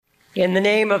In the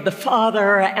name of the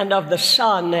Father, and of the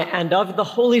Son, and of the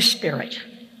Holy Spirit.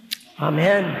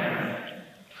 Amen.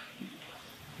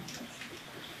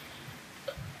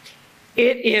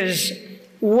 It is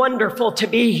wonderful to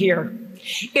be here.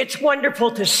 It's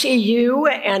wonderful to see you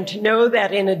and to know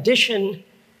that in addition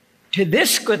to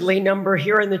this goodly number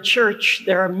here in the church,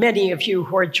 there are many of you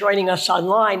who are joining us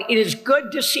online. It is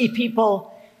good to see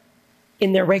people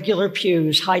in their regular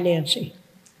pews. Hi, Nancy.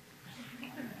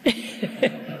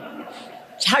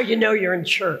 It's how you know you're in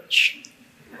church.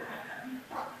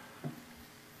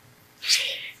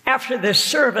 After this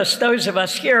service, those of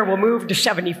us here will move to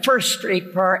 71st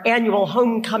Street for our annual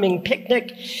homecoming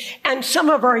picnic, and some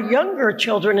of our younger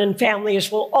children and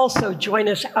families will also join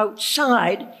us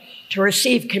outside to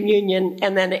receive communion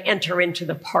and then enter into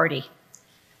the party.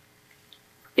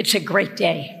 It's a great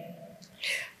day.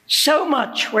 So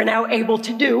much we're now able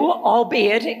to do,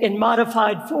 albeit in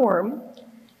modified form,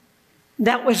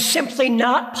 that was simply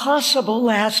not possible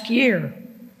last year.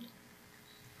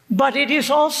 But it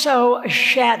is also a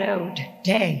shadowed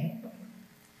day.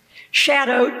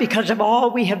 Shadowed because of all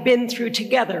we have been through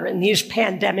together in these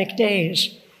pandemic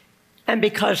days, and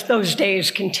because those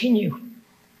days continue.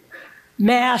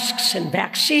 Masks and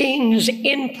vaccines,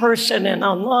 in person and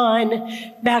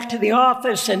online, back to the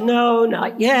office and no,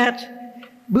 not yet,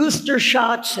 booster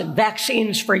shots and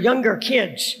vaccines for younger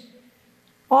kids.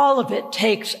 All of it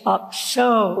takes up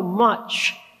so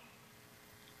much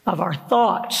of our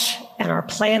thoughts and our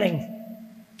planning.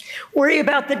 Worry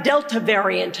about the Delta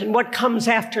variant and what comes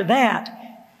after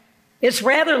that. It's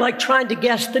rather like trying to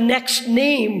guess the next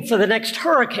name for the next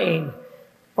hurricane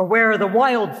or where the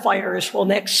wildfires will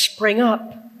next spring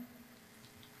up.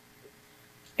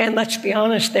 And let's be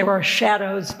honest, there are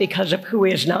shadows because of who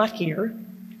is not here.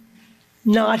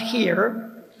 Not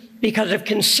here because of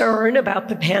concern about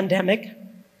the pandemic.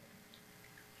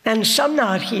 And some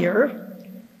not here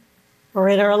or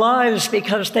in our lives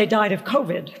because they died of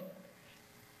COVID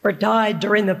or died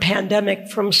during the pandemic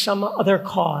from some other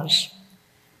cause.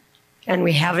 And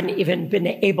we haven't even been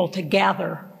able to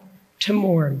gather to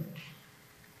mourn.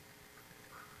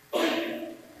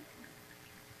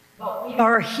 But we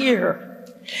are here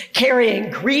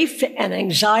carrying grief and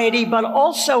anxiety, but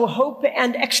also hope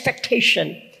and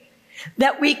expectation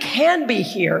that we can be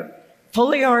here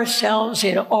fully ourselves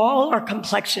in all our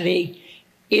complexity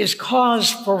is cause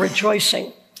for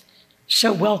rejoicing.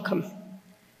 So welcome.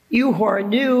 You who are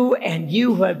new and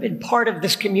you who have been part of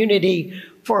this community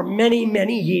for many,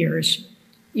 many years,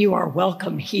 you are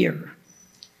welcome here.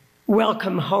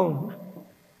 Welcome home.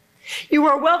 You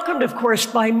are welcomed, of course,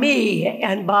 by me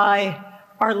and by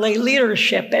our lay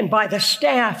leadership and by the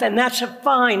staff, and that's a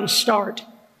fine start.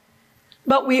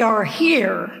 But we are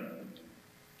here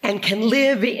and can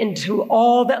live into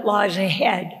all that lies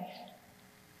ahead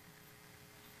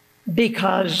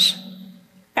because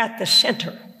at the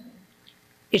center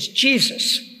is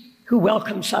Jesus who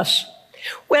welcomes us.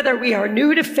 Whether we are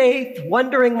new to faith,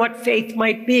 wondering what faith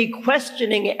might be,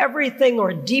 questioning everything,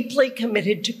 or deeply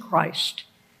committed to Christ,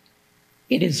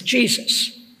 it is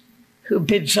Jesus who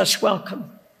bids us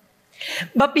welcome.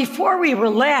 But before we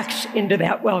relax into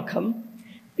that welcome,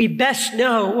 we best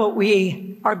know what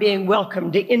we are being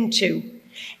welcomed into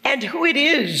and who it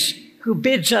is who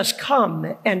bids us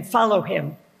come and follow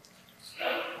him.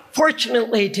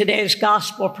 Fortunately, today's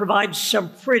gospel provides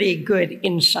some pretty good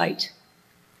insight.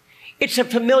 It's a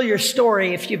familiar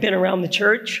story if you've been around the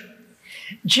church.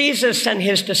 Jesus and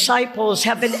his disciples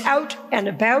have been out and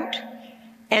about,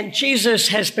 and Jesus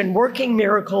has been working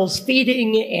miracles,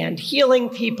 feeding and healing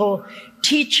people,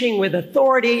 teaching with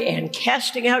authority and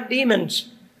casting out demons.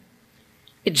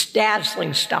 It's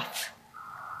dazzling stuff.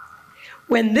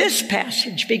 When this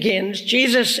passage begins,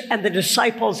 Jesus and the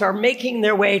disciples are making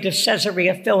their way to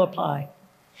Caesarea Philippi.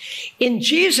 In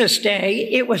Jesus' day,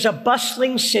 it was a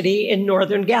bustling city in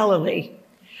northern Galilee,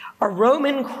 a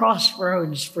Roman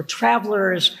crossroads for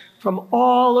travelers from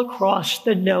all across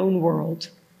the known world.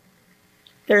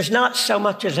 There's not so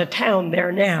much as a town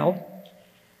there now,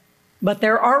 but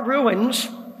there are ruins.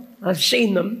 I've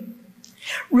seen them.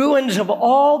 Ruins of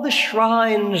all the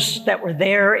shrines that were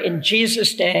there in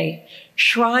Jesus' day,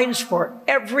 shrines for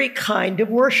every kind of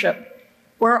worship,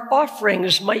 where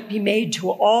offerings might be made to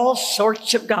all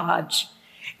sorts of gods,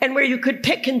 and where you could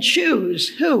pick and choose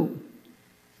who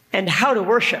and how to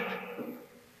worship.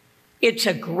 It's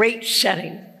a great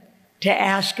setting to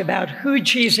ask about who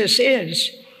Jesus is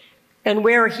and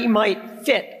where he might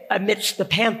fit amidst the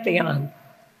pantheon.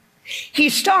 He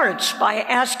starts by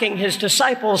asking his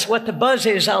disciples what the buzz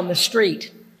is on the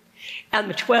street, and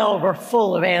the 12 are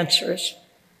full of answers.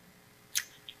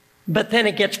 But then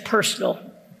it gets personal.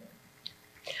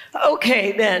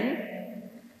 Okay, then,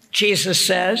 Jesus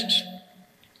says,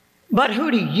 but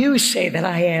who do you say that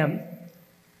I am?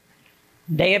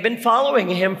 They have been following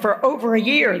him for over a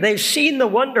year. They've seen the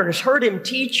wonders, heard him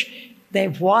teach.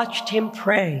 They've watched him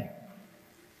pray.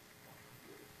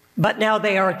 But now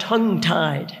they are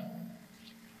tongue-tied.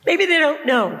 Maybe they don't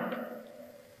know.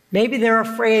 Maybe they're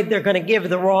afraid they're going to give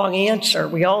the wrong answer.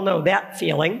 We all know that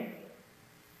feeling.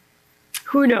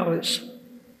 Who knows?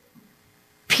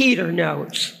 Peter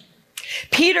knows.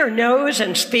 Peter knows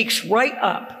and speaks right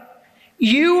up.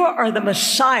 You are the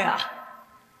Messiah.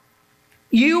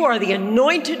 You are the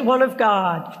anointed one of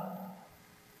God.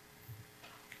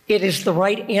 It is the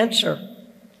right answer,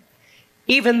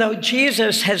 even though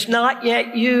Jesus has not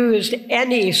yet used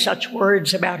any such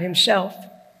words about himself.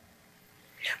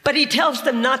 But he tells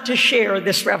them not to share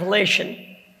this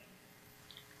revelation,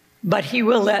 but he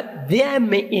will let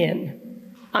them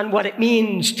in on what it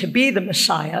means to be the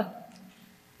Messiah,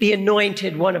 the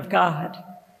anointed one of God.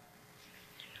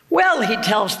 Well, he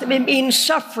tells them, it means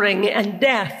suffering and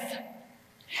death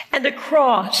and a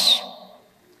cross,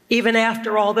 even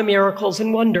after all the miracles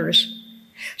and wonders.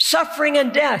 Suffering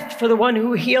and death for the one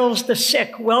who heals the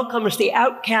sick, welcomes the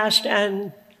outcast,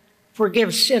 and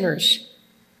forgives sinners.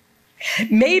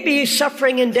 Maybe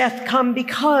suffering and death come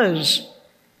because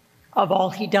of all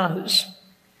he does,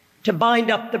 to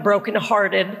bind up the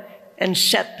brokenhearted and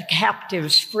set the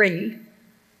captives free.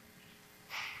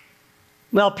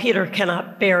 Well, Peter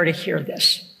cannot bear to hear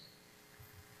this.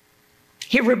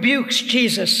 He rebukes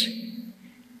Jesus,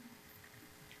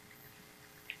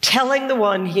 telling the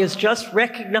one he has just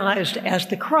recognized as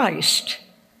the Christ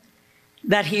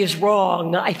that he is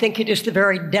wrong. I think it is the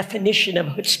very definition of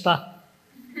chutzpah.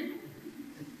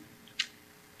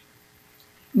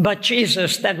 But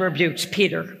Jesus then rebukes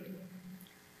Peter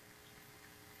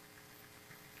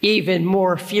even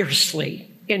more fiercely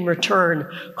in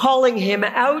return, calling him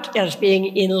out as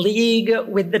being in league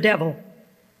with the devil.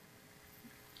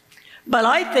 But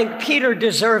I think Peter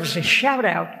deserves a shout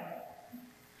out.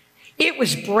 It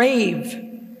was brave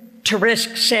to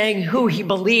risk saying who he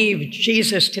believed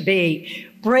Jesus to be,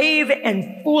 brave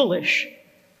and foolish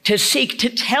to seek to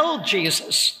tell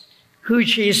Jesus who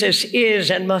Jesus is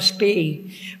and must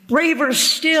be, braver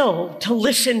still to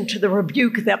listen to the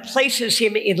rebuke that places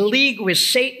him in league with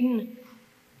Satan,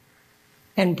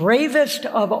 and bravest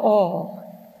of all,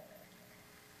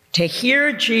 to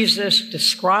hear Jesus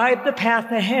describe the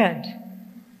path ahead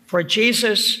for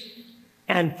Jesus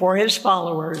and for his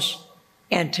followers,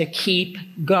 and to keep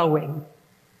going.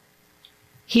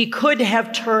 He could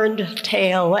have turned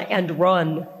tail and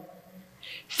run.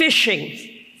 Fishing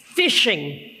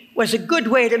was a good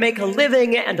way to make a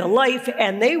living and a life,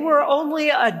 and they were only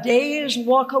a day's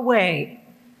walk away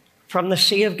from the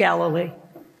Sea of Galilee.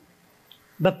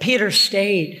 But Peter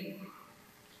stayed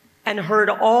and heard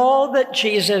all that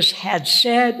Jesus had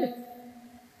said,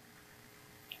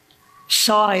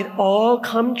 saw it all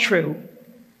come true,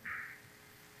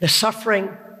 the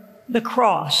suffering, the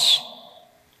cross,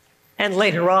 and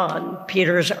later on,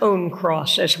 Peter's own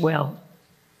cross as well.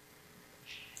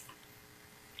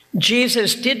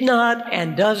 Jesus did not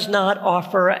and does not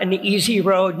offer an easy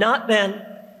road, not then,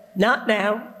 not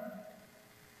now.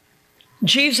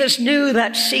 Jesus knew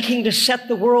that seeking to set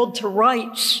the world to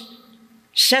rights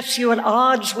sets you at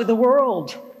odds with the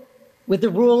world, with the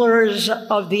rulers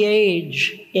of the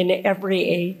age in every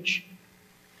age.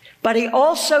 But he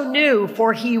also knew,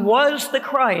 for he was the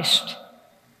Christ,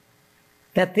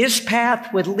 that this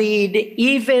path would lead,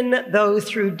 even though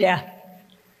through death,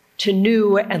 to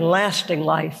new and lasting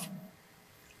life.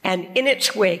 And in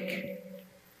its wake,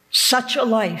 such a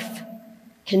life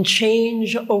can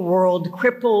change a world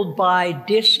crippled by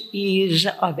dis-ease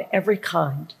of every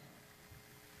kind.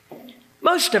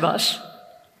 Most of us,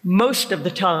 most of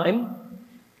the time,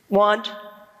 want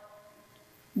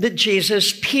the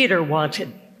Jesus Peter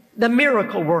wanted, the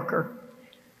miracle worker,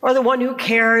 or the one who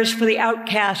cares for the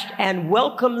outcast and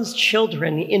welcomes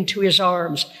children into his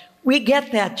arms. We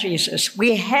get that Jesus.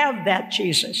 We have that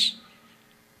Jesus.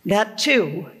 That,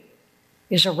 too,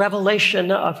 is a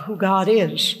revelation of who God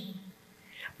is.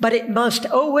 But it must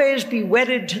always be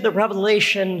wedded to the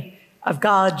revelation of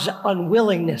God's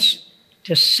unwillingness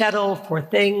to settle for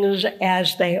things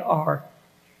as they are.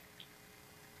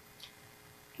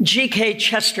 G.K.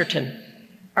 Chesterton,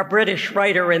 a British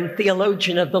writer and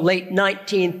theologian of the late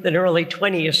 19th and early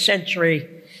 20th century,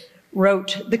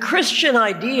 wrote, "The Christian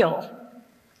ideal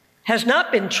has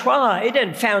not been tried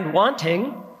and found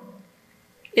wanting.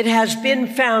 It has been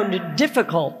found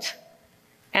difficult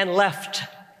and left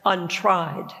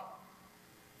untried."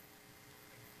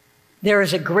 There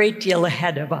is a great deal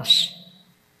ahead of us.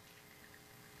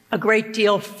 a great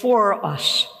deal for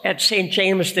us at St.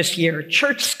 James this year.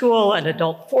 Church school and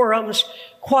adult forums,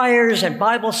 choirs and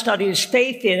Bible studies,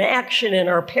 faith in action in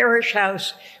our parish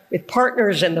house, with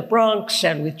partners in the Bronx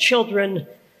and with children,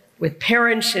 with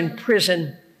parents in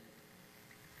prison.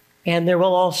 And there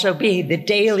will also be the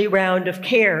daily round of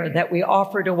care that we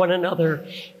offer to one another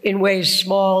in ways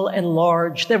small and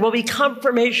large. There will be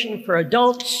confirmation for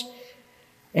adults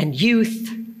and youth,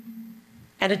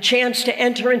 and a chance to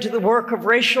enter into the work of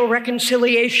racial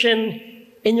reconciliation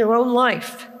in your own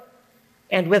life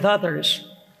and with others.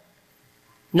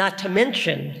 Not to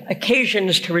mention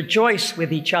occasions to rejoice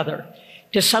with each other,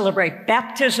 to celebrate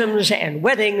baptisms and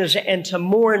weddings, and to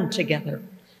mourn together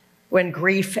when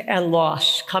grief and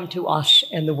loss come to us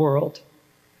and the world.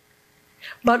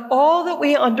 But all that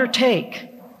we undertake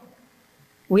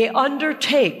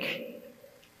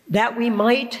that we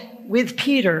might, with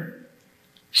Peter,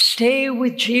 stay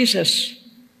with Jesus,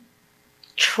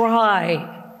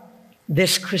 try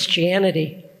this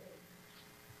Christianity,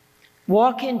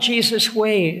 walk in Jesus'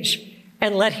 ways,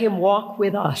 and let him walk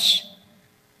with us.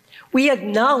 We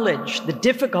acknowledge the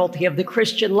difficulty of the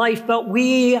Christian life, but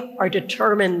we are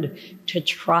determined to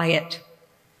try it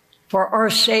for our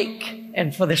sake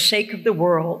and for the sake of the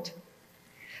world.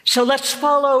 So let's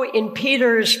follow in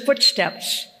Peter's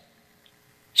footsteps,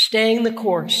 staying the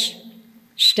course,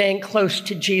 staying close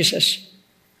to Jesus.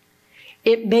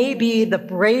 It may be the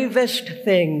bravest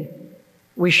thing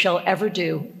we shall ever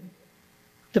do,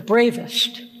 the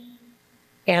bravest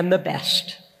and the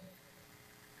best.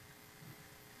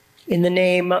 In the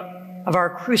name of our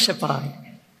crucified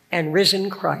and risen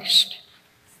Christ.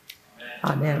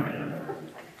 Amen.